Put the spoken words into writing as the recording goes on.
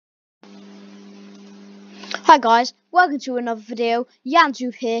Hi guys, welcome to another video.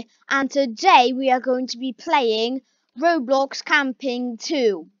 Yanzu here, and today we are going to be playing Roblox Camping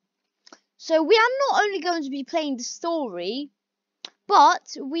 2. So we are not only going to be playing the story,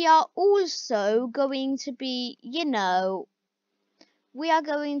 but we are also going to be, I'm going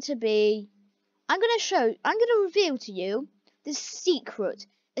to reveal to you the secret,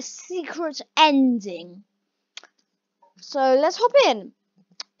 a secret ending. So let's hop in.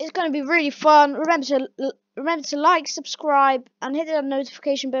 It's going to be really fun. Remember to like, subscribe, and hit the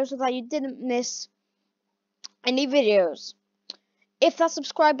notification bell so that you didn't miss any videos. If that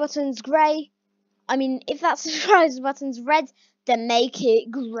subscribe button's if that subscribe button's red, then make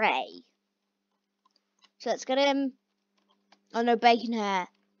it grey. So let's get him. Oh no, bacon hair.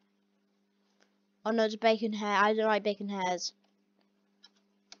 Oh no, it's bacon hair. I don't like bacon hairs.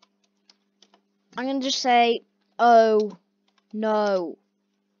 I'm gonna just say, oh no.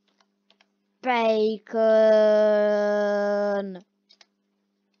 Bacon.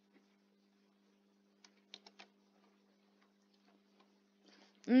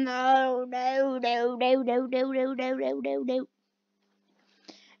 No.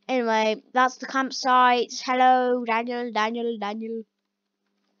 Anyway, that's the campsite. Hello, Daniel.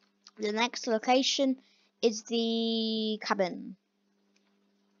 The next location is the cabin.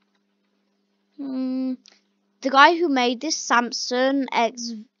 The guy who made this, Samson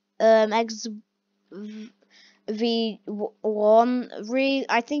XV1,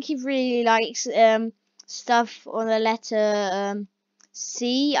 I think he really likes stuff on the letter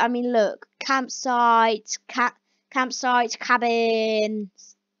C. I mean, look, campsite, cabin.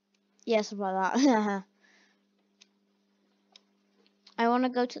 Yeah, something like that. I want to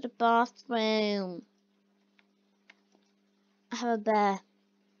go to the bathroom. I have a bear.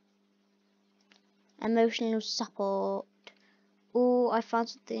 Emotional support. Oh, I found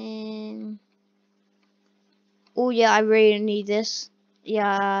something. Oh yeah, I really need this.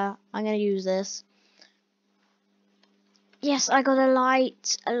 Yeah, I'm gonna use this. Yes, I got a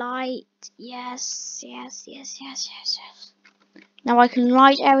light. Yes. Now I can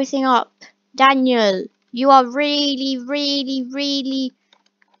light everything up. Daniel, you are really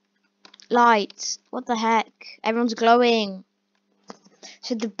light. What the heck? Everyone's glowing.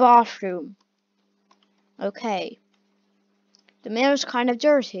 To the bathroom. Okay. The mirror's kind of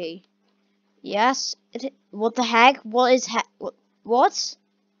dirty. Yes. What the heck? What is what?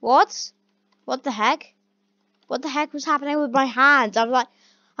 What the heck? What the heck was happening with my hands? I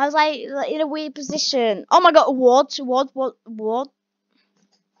was like in a weird position. Oh my god! What?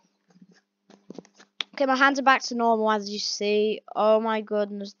 Okay, my hands are back to normal, as you see. Oh my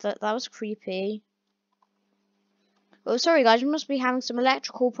goodness, that was creepy. Oh, sorry guys, we must be having some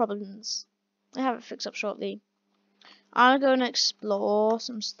electrical problems. I'll have it fixed up shortly. I'm going to explore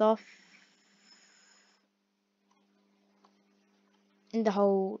some stuff in the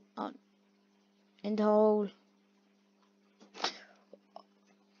hole. In the hole.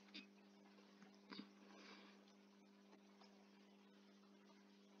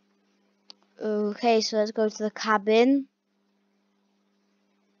 Okay, so let's go to the cabin.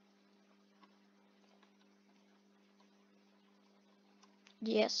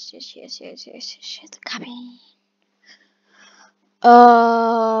 Yes, the cabin.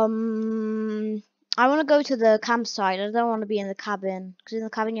 I want to go to the campsite. I don't want to be in the cabin, because in the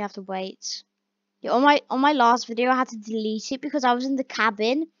cabin you have to wait. Yeah, on my last video I had to delete it because I was in the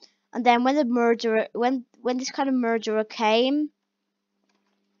cabin, and then when the murderer when this kind of murderer came,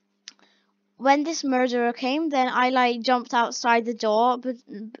 then I like jumped outside the door, but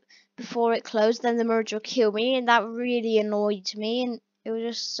before it closed, then the murderer killed me, and that really annoyed me, and it was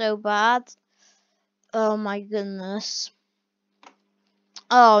just so bad. Oh my goodness.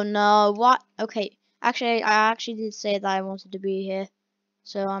 Oh no, what? Okay, actually I actually did say that I wanted to be here.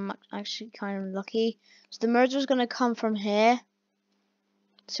 So I'm actually kind of lucky. So the murderer's gonna come from here.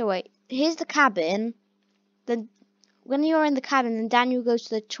 So wait, here's the cabin. Then when you're in the cabin, then Daniel goes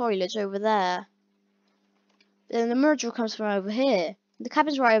to the toilet over there. Then the murderer comes from over here. The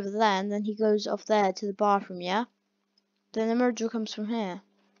cabin's right over there, and then he goes off there to the bathroom, yeah? Then the murderer comes from here.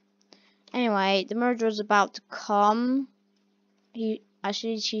 Anyway, the murderer's about to come. At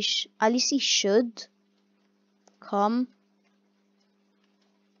least he should come.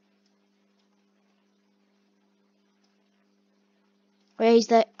 Oh yeah, he's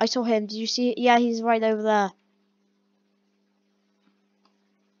there. I saw him. Did you see it? Yeah, he's right over there.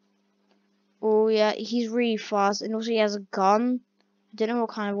 Oh yeah, he's really fast, and also he has a gun. I don't know what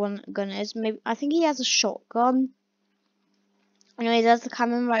kind of gun it is. Maybe I think he has a shotgun. Anyway, there's the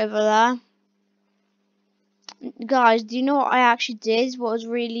cabin right over there. Guys, do you know what I actually did? What was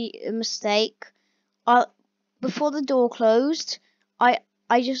really a mistake? before the door closed, I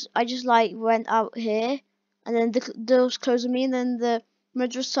I just like went out here, and then the doors closed on me, and then the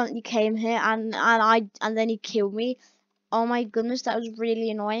murderer suddenly came here, and then he killed me. Oh my goodness, that was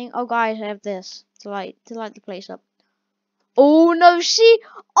really annoying. Oh guys, I have this to light the place up. Oh no,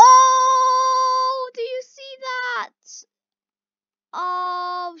 oh, do you see that?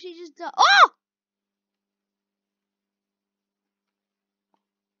 Oh, she just died. Oh,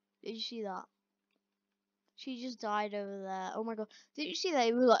 did you see that? She just died over there. Oh my god, did you see that?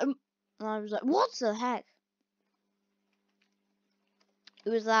 It was like, and I was like, what the heck? It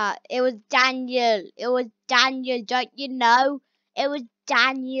was that. It was Daniel. It was Daniel. Don't you know? It was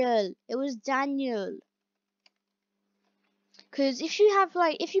Daniel. It was Daniel. Because if you have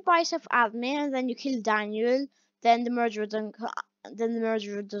like, if you buy yourself admin and then you kill Daniel, then the murderer doesn't. Then the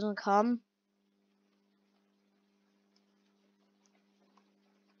murderer doesn't come.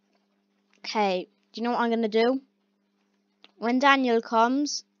 Okay. Do you know what I'm gonna do? When Daniel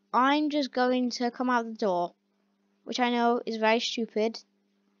comes, I'm just going to come out the door, which I know is very stupid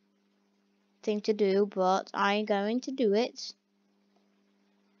thing to do, but I'm going to do it.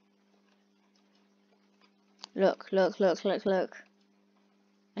 Look, look, look, look, look.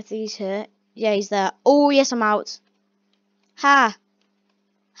 I think he's here. Yeah, he's there. Oh, yes, I'm out. Ha!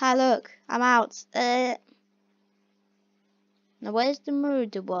 Ha, look. I'm out. Now, where's the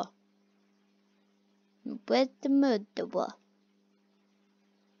murderer? Where's the murderer?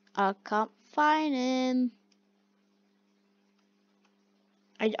 I can't find him.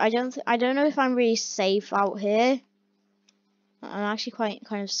 I don't know if I'm really safe out here. I'm actually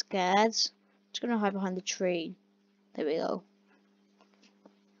kind of scared. Just gonna hide behind the tree. There we go.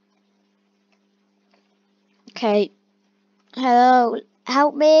 Okay. Hello.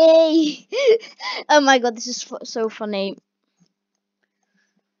 Help me! Oh my god, this is so funny.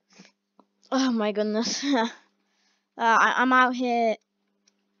 Oh my goodness. I'm out here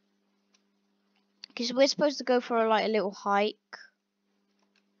because we're supposed to go for like a little hike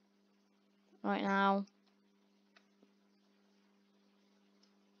right now.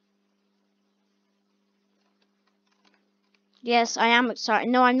 Yes, I am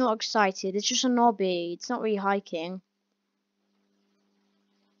excited. No, I'm not excited. It's just a obby. It's not really hiking.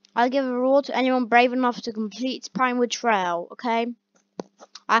 I'll give a reward to anyone brave enough to complete Pinewood Trail, okay?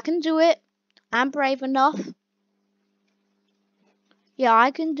 I can do it. I'm brave enough. Yeah, I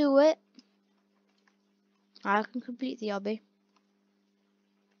can do it. I can complete the obby.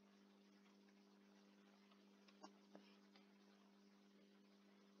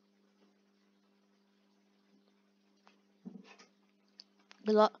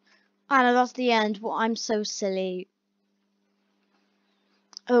 Good luck. I know that's the end. Well, I'm so silly.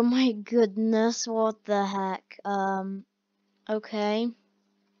 Oh my goodness, what the heck? Okay.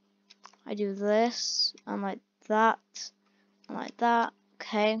 I do this, and like that, and like that.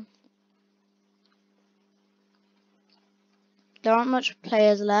 Okay. There aren't much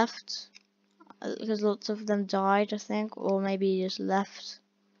players left, because lots of them died, I think, or maybe just left.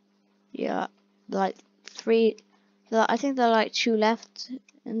 Yeah, like 3. I think there are like 2 left,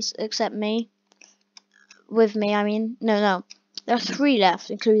 except me. With me, I mean. No. There are 3 left,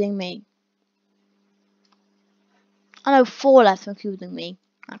 including me. I know 4 left, including me,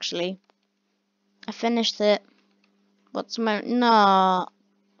 actually. I finished it. What's my... No.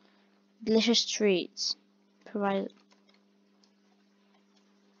 Delicious treats. Provided.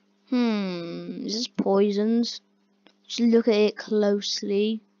 Is this poisoned? Just look at it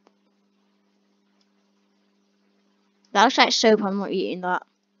closely. That looks like soap. I'm not eating that.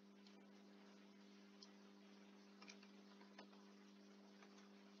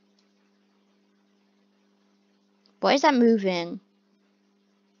 Why is that moving?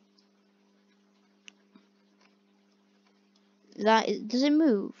 Does it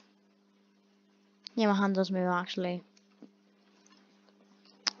move? Yeah, my hand does move actually.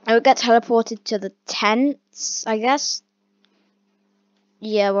 I would get teleported to the tents, I guess.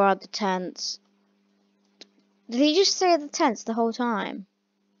 Yeah, we're at the tents. Did he just stay at the tents the whole time?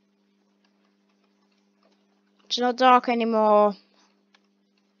 It's not dark anymore.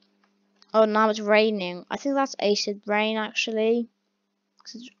 Oh, now it's raining. I think that's acid rain, actually.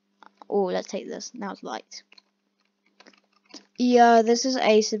 Oh, let's take this. Now it's light. Yeah, this is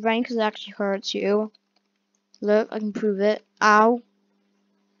acid rain because it actually hurts you. Look, I can prove it. Ow.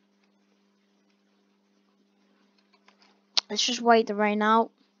 Let's just wait the rain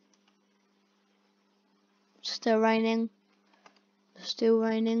out. Still raining. Still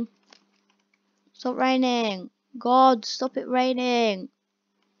raining. Stop raining. God, stop it raining.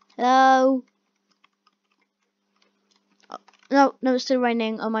 Hello? Oh, no, it's still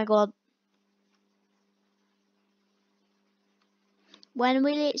raining. Oh my god. When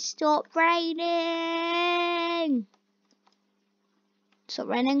will it stop raining? Stop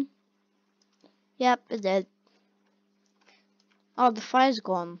raining? Yep, it did. Oh, the fire's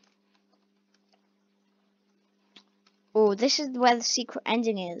gone. Oh, this is where the secret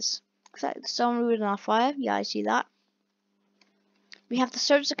ending is. Looks like someone ruined our fire. Yeah, I see that. We have to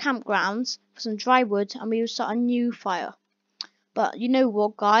search the campgrounds for some dry wood and we will start a new fire. But you know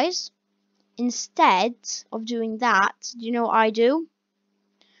what, guys? Instead of doing that, do you know what I do?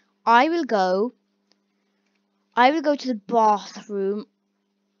 I will go to the bathroom.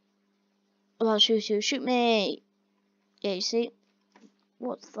 Oh, I'll shoot you. Shoot me. Yeah, you see?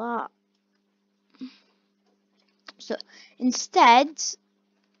 What's that? So, instead...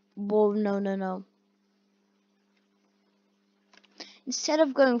 Whoa, no. Instead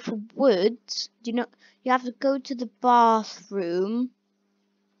of going for wood, do you know... You have to go to the bathroom.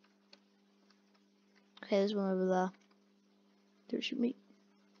 Okay, there's one over there. Don't shoot me.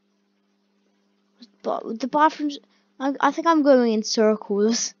 But the bathrooms... I think I'm going in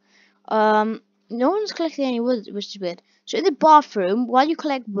circles. No one's collecting any wood, which is weird. So in the bathroom, while you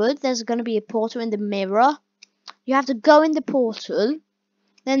collect wood, there's going to be a portal in the mirror. You have to go in the portal.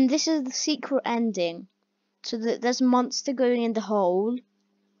 Then this is the secret ending. So there's a monster going in the hole.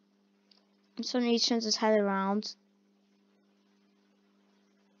 And suddenly he turns his head around.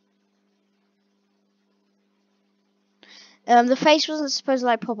 The face wasn't supposed to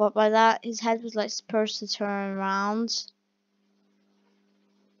like pop up like that. His head was like supposed to turn around.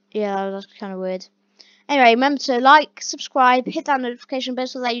 Yeah, that's kind of weird. Anyway, remember to like, subscribe, hit that notification bell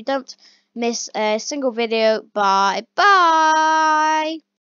so that you don't miss a single video. Bye bye.